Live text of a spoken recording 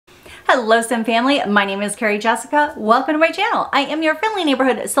Hello Sim family, my name is Carrie Jessica. Welcome to my channel. I am your friendly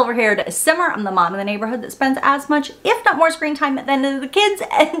neighborhood silver-haired simmer. I'm the mom in the neighborhood that spends as much, if not more, screen time than the kids,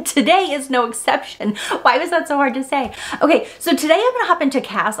 and today is no exception. Why was that so hard to say? Okay, so today I'm gonna hop into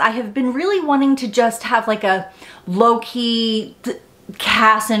CAS. I have been really wanting to just have like a low-key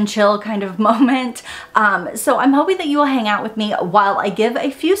CAS and chill kind of moment. So I'm hoping that you will hang out with me while I give a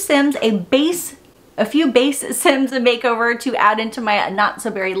few Sims a few base Sims a makeover to add into my not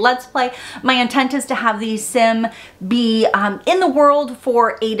so berry let's play. My intent is to have these Sim be in the world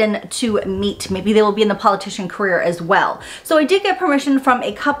for Aiden to meet. Maybe they will be in the politician career as well. So I did get permission from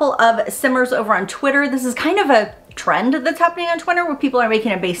a couple of Simmers over on Twitter. This is kind of a trend that's happening on Twitter where people are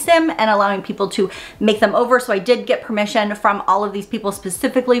making a base Sim and allowing people to make them over. So I did get permission from all of these people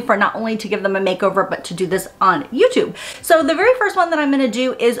specifically for not only to give them a makeover, but to do this on YouTube. So the very first one that I'm going to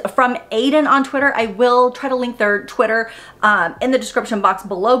do is from Aiden on Twitter. I will try to link their Twitter in the description box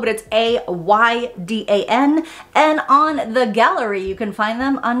below, but it's AYDAN. And on the gallery, you can find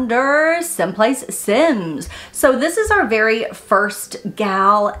them under Simplace Sims. So this is our very first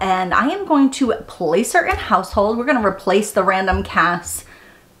gal, and I am going to place her in household. We're going to replace the random CAS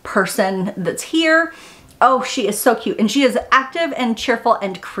person that's here. Oh, she is so cute, and she is active and cheerful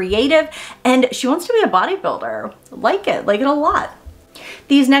and creative, and she wants to be a bodybuilder. Like it a lot.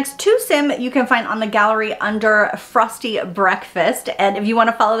 These next two Sim you can find on the gallery under Frosty Breakfast, and if you want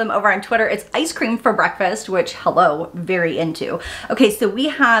to follow them over on Twitter, it's Ice Cream for Breakfast, which, hello, very into. Okay, so we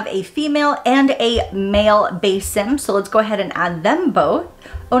have a female and a male base Sim, so let's go ahead and add them both.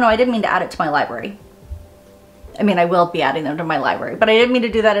 Oh no, I didn't mean to add it to my library. I mean, I will be adding them to my library, but I didn't mean to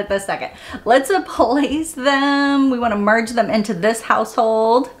do that at this second. Let's place them. We want to merge them into this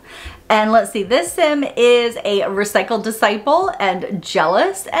household. And let's see, this Sim is a recycled disciple and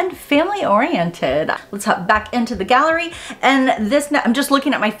jealous and family oriented. Let's hop back into the gallery. And this, I'm just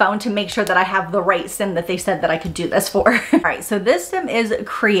looking at my phone to make sure that I have the right Sim that they said that I could do this for. All right, so this Sim is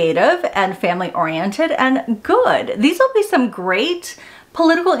creative and family oriented and good. These will be some great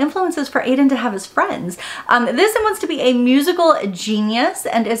political influences for Aiden to have as friends. This one wants to be a musical genius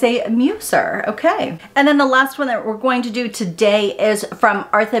and is a muser. Okay. And then the last one that we're going to do today is from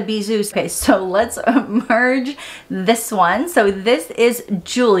Artha Bizus. Okay, so let's merge this one. So this is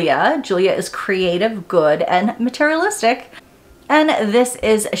Julia. Julia is creative, good, and materialistic. And this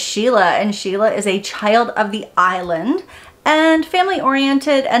is Sheila, and Sheila is a child of the island and family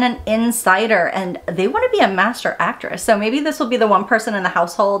oriented and an insider, and they want to be a master actress. So maybe this will be the one person in the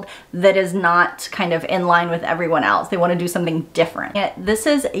household that is not kind of in line with everyone else. They want to do something different. This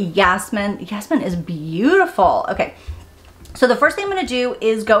is Yasmin. Yasmin is beautiful. Okay, so the first thing I'm going to do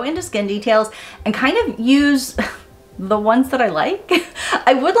is go into skin details and kind of use the ones that I like.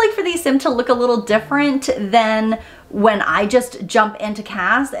 I would like for these Sim to look a little different than when I just jump into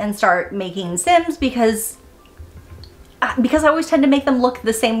CAS and start making Sims, because I always tend to make them look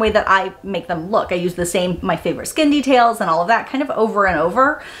the same way that I make them look. I use the same, my favorite skin details and all of that kind of over and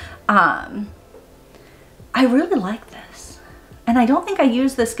over. I really like this. And I don't think I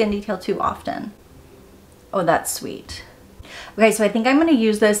use the skin detail too often. Oh, that's sweet. Okay, so I think I'm gonna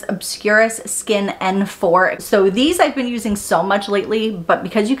use this Obscurus Skin N4. So these I've been using so much lately, but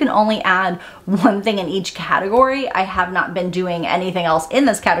because you can only add one thing in each category, I have not been doing anything else in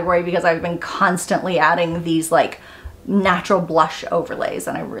this category because I've been constantly adding these like natural blush overlays,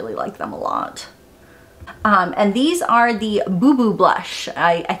 and I really like them a lot. And these are the Boo Boo Blush.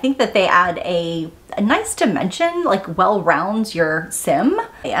 I think that they add a nice dimension, like well rounds your Sim.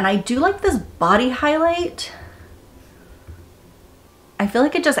 And I do like this body highlight. I feel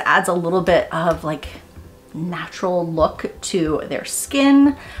like it just adds a little bit of like natural look to their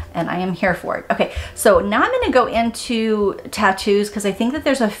skin, and I am here for it. Okay, so now I'm gonna go into tattoos because I think that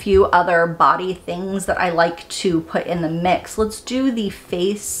there's a few other body things that I like to put in the mix. Let's do the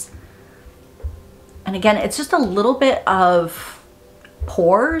face. And again, it's just a little bit of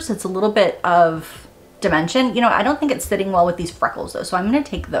pores. It's a little bit of dimension. You know, I don't think it's sitting well with these freckles though, so I'm gonna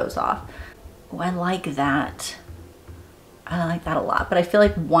take those off. Oh, I like that. I like that a lot, but I feel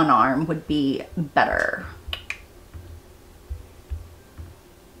like one arm would be better.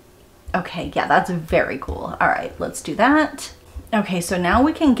 Okay, yeah, that's very cool. All right, let's do that. Okay, so now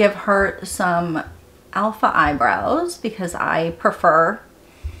we can give her some alpha eyebrows because I prefer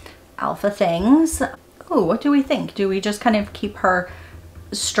alpha things. Oh, what do we think? Do we just kind of keep her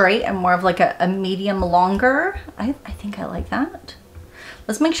straight and more of like a medium longer? I think I like that.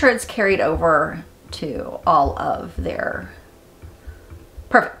 Let's make sure it's carried over to all of their...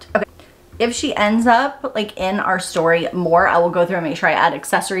 Perfect. Okay. If she ends up like in our story more, I will go through and make sure I add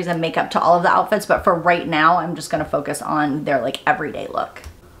accessories and makeup to all of the outfits. But for right now, I'm just going to focus on their like everyday look.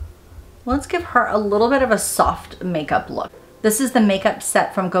 Let's give her a little bit of a soft makeup look. This is the makeup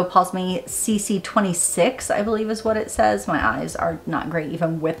set from Gopal's Me CC26, I believe is what it says. My eyes are not great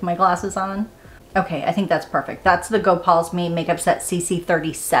even with my glasses on. Okay, I think that's perfect. That's the Gopal's Me makeup set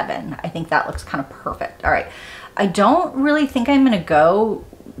CC37. I think that looks kind of perfect. All right, I don't really think I'm gonna go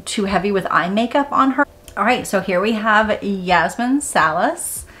too heavy with eye makeup on her. All right, so here we have Yasmin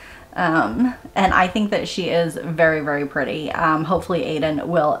Salas. And I think that she is very, very pretty. Hopefully Aiden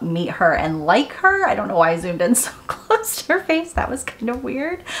will meet her and like her. I don't know why I zoomed in so close to her face. That was kind of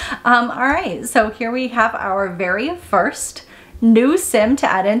weird. All right, so here we have our very first new sim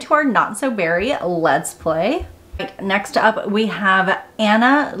to add into our Not So Berry Let's Play. Right, next up we have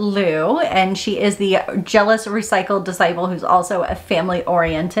Anna Liu, and she is the jealous recycled disciple who's also a family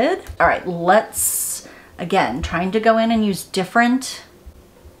oriented. All right, let's, again, trying to go in and use different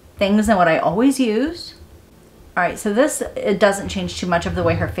things than what I always use. All right, so this, it doesn't change too much of the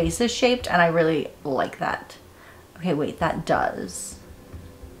way her face is shaped, and I really like that. Okay, wait, that does.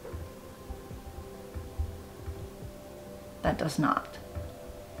 That does not.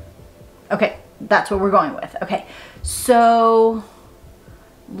 Okay, that's what we're going with. Okay, so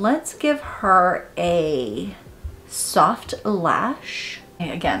let's give her a soft lash.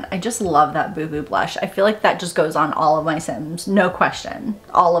 Again, I just love that Boo Boo blush. I feel like that just goes on all of my Sims, no question.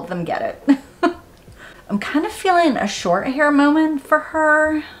 All of them get it. I'm kind of feeling a short hair moment for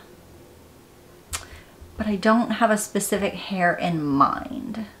her, but I don't have a specific hair in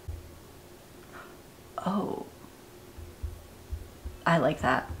mind. Oh, I like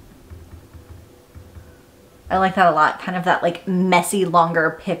that. I like that a lot. Kind of that like messy,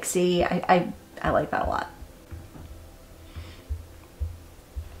 longer pixie. I like that a lot.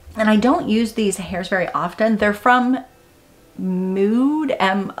 And I don't use these hairs very often. They're from Mood,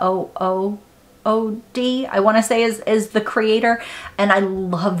 M-O-O-O-D, I want to say is the creator. And I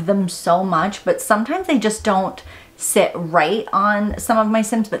love them so much, but sometimes they just don't sit right on some of my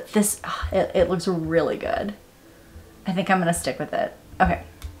Sims, but this, it looks really good. I think I'm going to stick with it. Okay.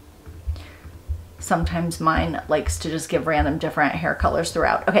 Sometimes mine likes to just give random different hair colors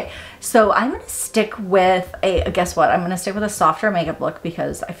throughout. Okay, so I'm gonna stick with guess what? I'm gonna stick with a softer makeup look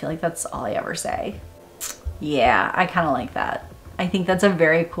because I feel like that's all I ever say. Yeah, I kind of like that. I think that's a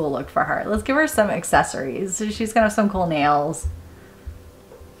very cool look for her. Let's give her some accessories. She's gonna have some cool nails.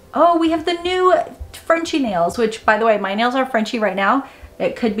 Oh, we have the new Frenchy nails, which by the way, my nails are Frenchy right now.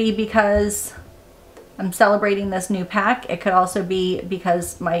 It could be because I'm celebrating this new pack. It could also be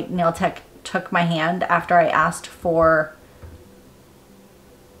because my nail tech took my hand after I asked for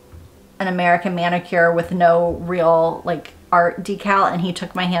an American manicure with no real like art decal, and he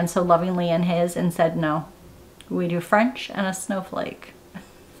took my hand so lovingly in his and said, no, we do French and a snowflake.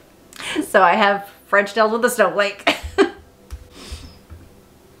 So I have French nails with a snowflake.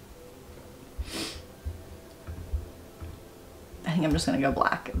 I think I'm just gonna go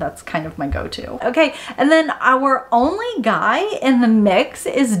black. That's kind of my go-to. Okay, and then our only guy in the mix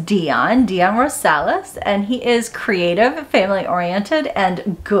is Dion Rosales, and he is creative, family-oriented,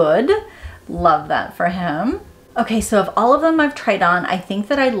 and good. Love that for him. Okay, so of all of them I've tried on, I think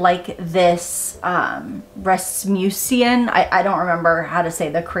that I like this Rasmussen. I don't remember how to say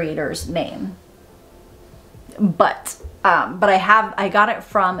the creator's name, but I got it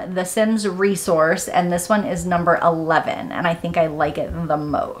from the Sims resource, and this one is number 11, and I think I like it the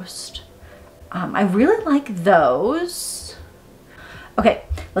most. I really like those. Okay,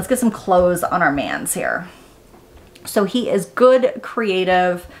 let's get some clothes on our mans here. So he is good,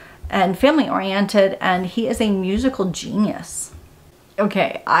 creative, and family-oriented, and he is a musical genius.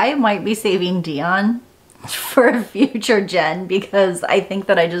 Okay, I might be saving Dion for a future gen because I think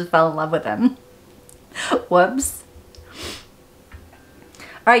that I just fell in love with him. Whoops.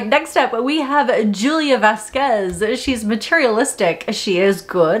 All right, next up we have Julia Vasquez. She's materialistic, she is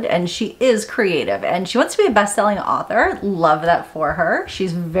good, and she is creative, and she wants to be a best-selling author. Love that for her.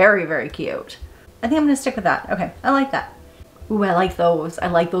 She's very, very cute. I think I'm gonna stick with that. Okay, I like that. Ooh, I like those. I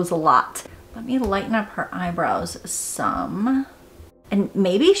like those a lot. Let me lighten up her eyebrows some. And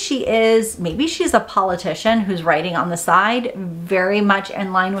maybe she's a politician who's writing on the side, very much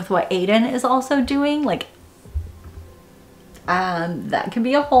in line with what Aiden is also doing. Like, that could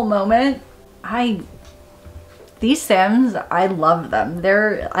be a whole moment. These Sims, I love them.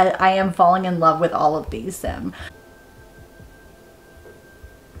 I am falling in love with all of these Sims.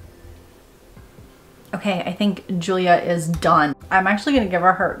 Okay, I think Julia is done. I'm actually gonna give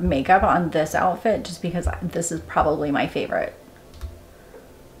her makeup on this outfit just because this is probably my favorite.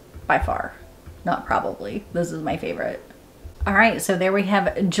 By far. Not probably. This is my favorite. All right, so there we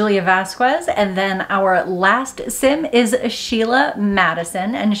have Julia Vasquez, and then our last sim is Sheila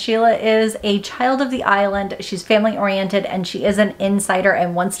Madison, and Sheila is a child of the island. She's family oriented, and she is an insider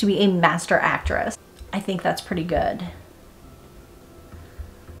and wants to be a master actress. I think that's pretty good.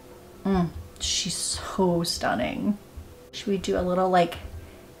 She's so stunning. Should we do a little like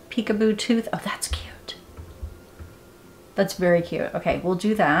peekaboo tooth? Oh, that's cute. That's very cute. Okay, we'll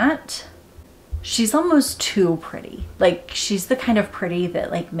do that. She's almost too pretty. Like, she's the kind of pretty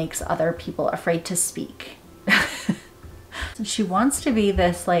that like makes other people afraid to speak. She wants to be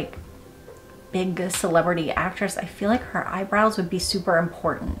this like big celebrity actress. I feel like her eyebrows would be super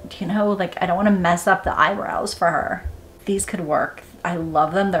important. You know, like I don't want to mess up the eyebrows for her. These could work. I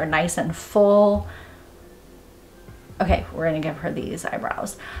love them. They're nice and full. Okay, we're gonna give her these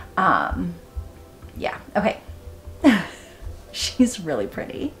eyebrows. Yeah, okay. She's really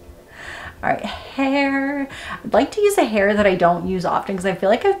pretty. All right, hair. I'd like to use a hair that I don't use often because I feel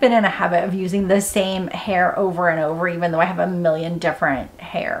like I've been in a habit of using the same hair over and over, even though I have a million different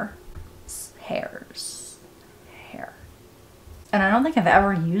hairs. And I don't think I've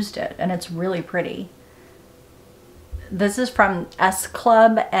ever used it, and it's really pretty. This is from S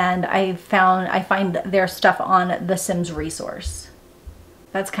Club, and I find their stuff on the Sims resource.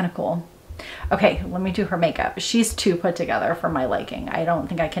 That's kind of cool. Okay, let me do her makeup. She's too put together for my liking. I don't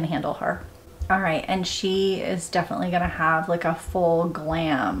think I can handle her. All right, and she is definitely gonna have like a full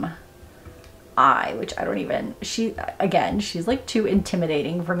glam eye, which I don't even, again, she's like too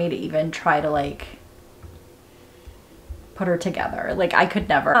intimidating for me to even try to like put her together. Like I could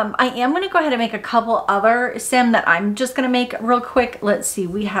never. I am gonna go ahead and make a couple other sim that I'm just gonna make real quick. Let's see,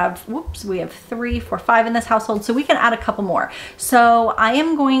 we have 3, 4, 5 in this household, so we can add a couple more. So I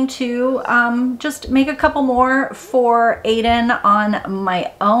am going to just make a couple more for Aiden on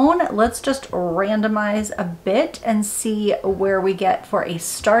my own. Let's just randomize a bit and see where we get for a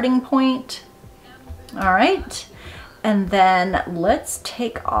starting point. All right, and then let's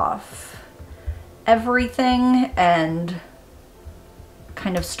take off everything and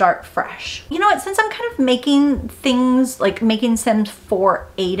kind of start fresh. You know what, since I'm kind of making things, like making sims for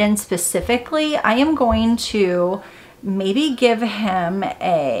Aiden specifically, I am going to maybe give him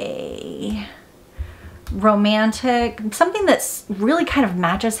a romantic, something that's really kind of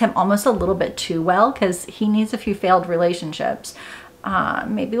matches him almost a little bit too well because he needs a few failed relationships.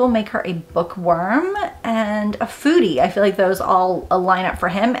 Maybe we'll make her a bookworm and a foodie. I feel like those all line up for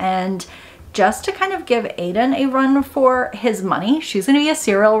him, and just to kind of give Aiden a run for his money, she's gonna be a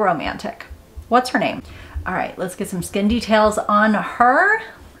serial romantic. What's her name? All right, let's get some skin details on her.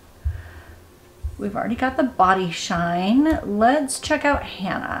 We've already got the body shine. Let's check out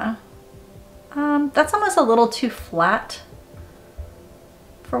Hannah. That's almost a little too flat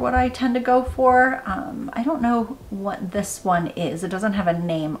for what I tend to go for. I don't know what this one is. It doesn't have a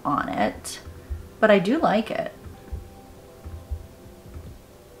name on it, but I do like it.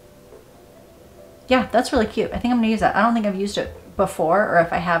 Yeah, that's really cute. I think I'm gonna use that. I don't think I've used it before, or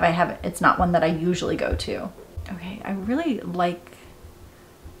if I have, it's not one that I usually go to. Okay, I really like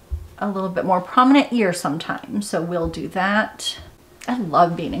a little bit more prominent ear sometimes, so we'll do that. I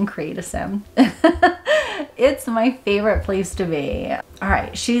love being in Create a Sim. It's my favorite place to be. All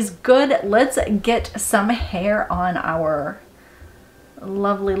right, she's good. Let's get some hair on our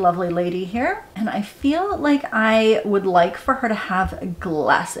lovely, lovely lady here. And I feel like I would like for her to have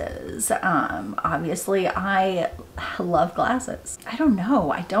glasses. Obviously I love glasses. I don't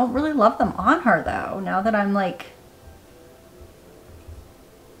know, I don't really love them on her though, now that I'm like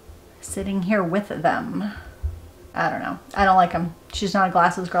sitting here with them. I don't know, I don't like them. She's not a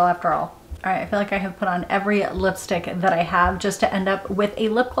glasses girl after all. All right, I feel like I have put on every lipstick that I have just to end up with a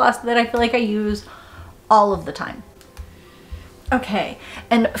lip gloss that I feel like I use all of the time. Okay,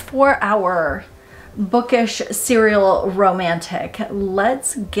 and for our bookish serial romantic,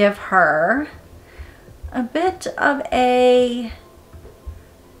 let's give her a bit of a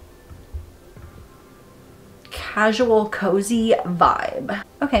casual, cozy vibe.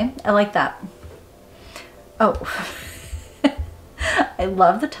 Okay, I like that. Oh, I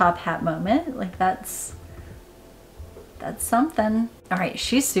love the top hat moment. Like that's something. All right,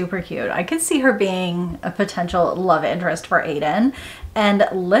 she's super cute. I could see her being a potential love interest for Aiden. And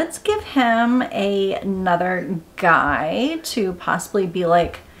let's give him another guy to possibly be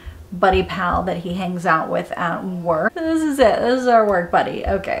like buddy pal that he hangs out with at work. This is it, this is our work buddy.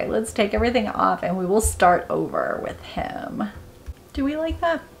 Okay, let's take everything off and we will start over with him. Do we like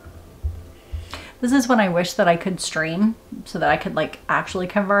that? This is when I wish that I could stream so that I could like actually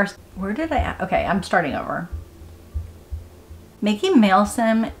converse. Where did I, okay, I'm starting over. Making male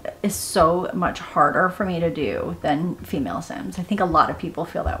sim is so much harder for me to do than female sims. I think a lot of people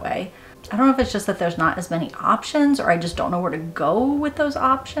feel that way. I don't know if it's just that there's not as many options or I just don't know where to go with those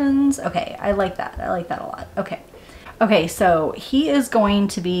options. Okay, I like that. I like that a lot. Okay. Okay, so he is going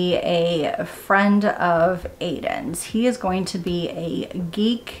to be a friend of Aiden's. He is going to be a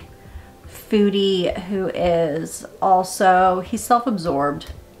geek foodie who is also, he's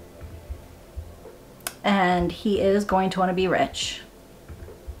self-absorbed. And he is going to want to be rich.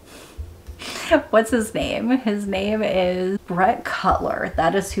 What's his name? His name is Brett Cutler.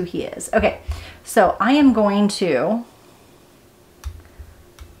 That is who he is. Okay, so I am going to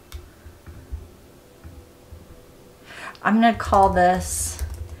call this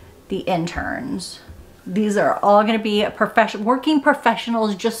the interns. These are all gonna be working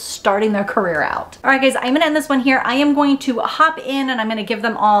professionals just starting their career out. All right guys, I'm gonna end this one here. I am going to hop in and I'm gonna give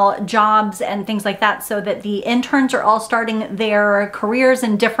them all jobs and things like that so that the interns are all starting their careers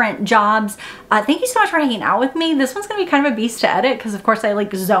in different jobs. Thank you so much for hanging out with me. This one's gonna be kind of a beast to edit because of course I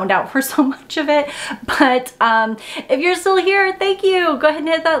like zoned out for so much of it. But if you're still here, thank you. Go ahead and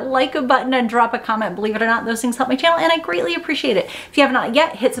hit that like button and drop a comment. Believe it or not, those things help my channel and I greatly appreciate it. If you have not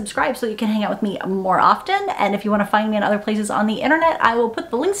yet, hit subscribe so you can hang out with me more often. And if you want to find me in other places on the internet, I will put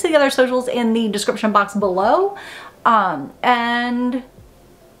the links to the other socials in the description box below. And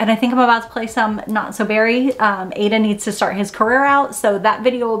I think I'm about to play some Not So Berry. Aiden needs to start his career out, so that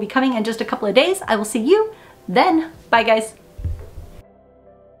video will be coming in just a couple of days. I will see you then. Bye guys.